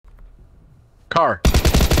Car.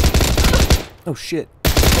 Oh shit.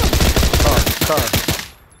 Car.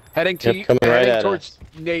 Heading to you. Heading towards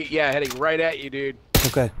Nate. Yeah, heading right at you, dude.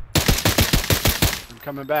 Okay. I'm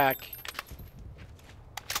coming back.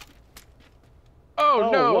 Oh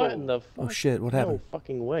no! What in the fuck? Oh shit! What happened? No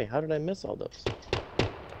fucking way! How did I miss all those?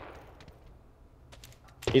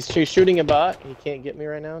 He's shooting a bot. He can't get me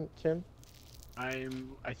right now, Tim. I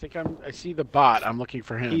see the bot. I'm looking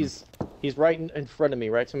for him. He's right in front of me,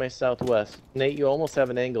 right to my southwest. Nate, you almost have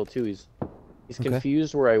an angle too. He's Okay.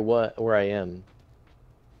 confused where I am.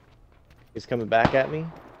 He's coming back at me.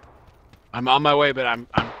 I'm on my way, but I'm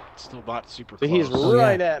still bot super So close. he's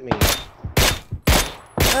right at me.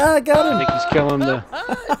 Ah, I got him. I think he's killing the.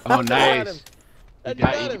 Oh, nice.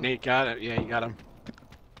 Got him. Nate got it. Yeah, you got him.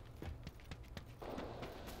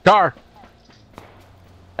 Car.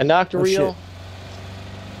 I knocked a Oh, reel.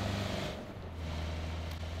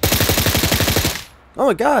 Oh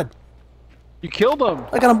my god! You killed him.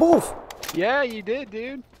 I got them both. Yeah, you did,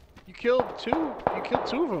 dude. You killed two. You killed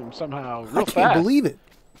two of them somehow. Real I can't fast. believe it.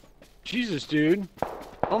 Jesus, dude.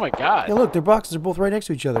 Oh my god. Yeah, look, their boxes are both right next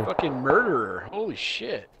to each other. Fucking murderer. Holy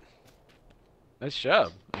shit. Nice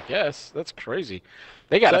job, I guess. That's crazy.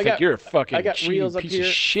 They gotta think you're a fucking reels up piece here. of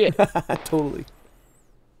shit. Totally.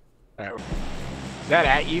 Alright. Is that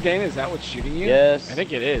at you, Dana? Is that what's shooting you? Yes. I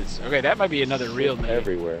think it is. Okay, that might be another reel, Nate.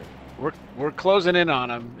 Everywhere. We're closing in on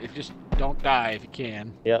them. If just don't die if you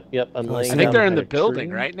can. Yep. I'm Oh, laying I think down they're in behind the a building,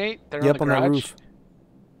 tree. right, Nate? They're Yep, on the on garage.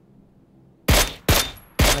 that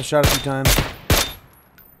roof. I shot a few times.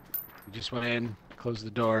 You just went in, closed the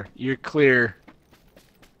door. You're clear.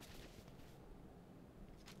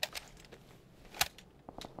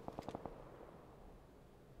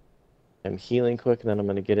 I'm healing quick, and then I'm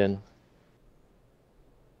gonna get in.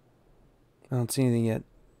 I don't see anything yet.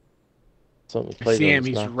 Something I see him.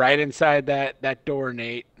 He's right inside that door,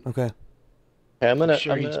 Nate. Okay. Okay, I'm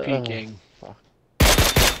sure he's peeking. Fuck.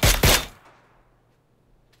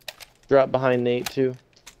 Drop behind Nate too.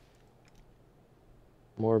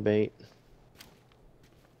 More bait.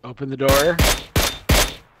 Open the door.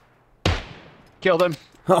 Killed him.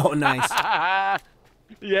 Oh, nice.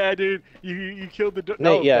 Yeah, dude. You killed the door. Nate,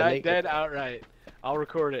 No, yeah, Nate. dead outright. I'll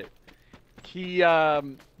record it. He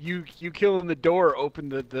you killing the door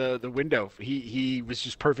opened the window. He was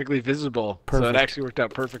just perfectly visible. Perfect. So it actually worked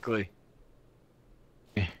out perfectly.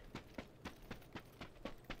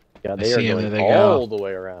 Yeah, I they are see him. going There they go. all the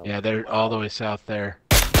way around. Yeah, they're all the way south there.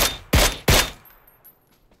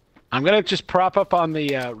 I'm gonna just prop up on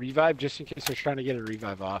the revive just in case they're trying to get a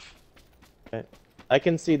revive off. Okay. I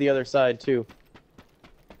can see the other side too.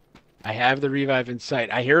 I have the revive in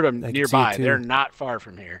sight. I heard them I can see nearby. it too. They're not far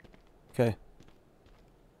from here. Okay.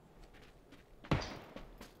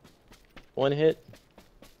 One hit.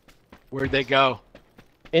 Where'd they go?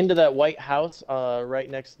 Into that white house right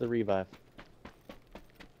next to the revive.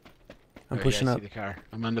 I'm Alright, pushing yeah, I up. see the car.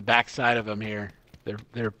 I'm on the back side of them here. They're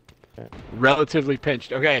Okay. relatively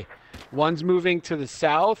pinched. Okay, one's moving to the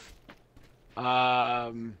south. He's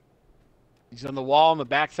on the wall on the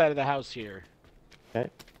back side of the house here. Okay.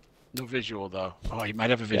 No visual though. Oh, he might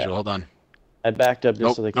have a visual. Yeah. Hold on. I backed up just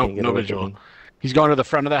Nope, so they can't nope, get no away visual. from me. He's going to the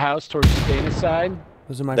front of the house towards Dana's side.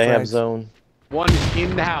 Those are my They have frags. zone. One is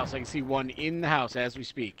in the house. I can see one in the house as we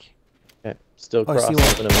speak. Okay. Still Oh, I see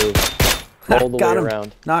crossing. I'm gonna move all the Got way him.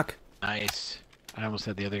 around. Knock. Nice. I almost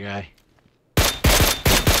had the other guy.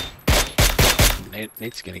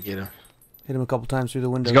 Nate's gonna get him. Hit him a couple times through the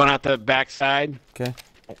window. He's going out the back side. Okay.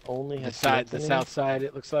 I only The have side, the two south side.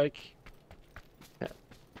 It looks like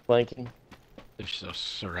flanking. they're so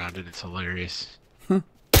surrounded. It's hilarious.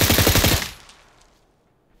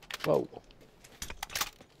 Whoa.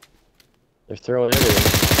 They're throwing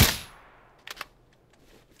everything.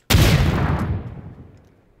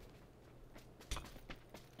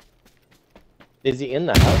 Is he in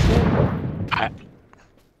the house yet?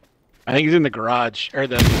 I think he's in the garage or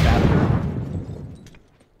the bathroom.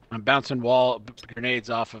 I'm bouncing grenades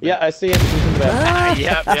off of it. Yeah, I see him. He's in the back.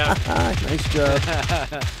 Yep. Nice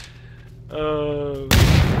job. Oh,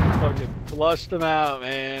 fucking flushed them out,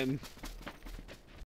 man.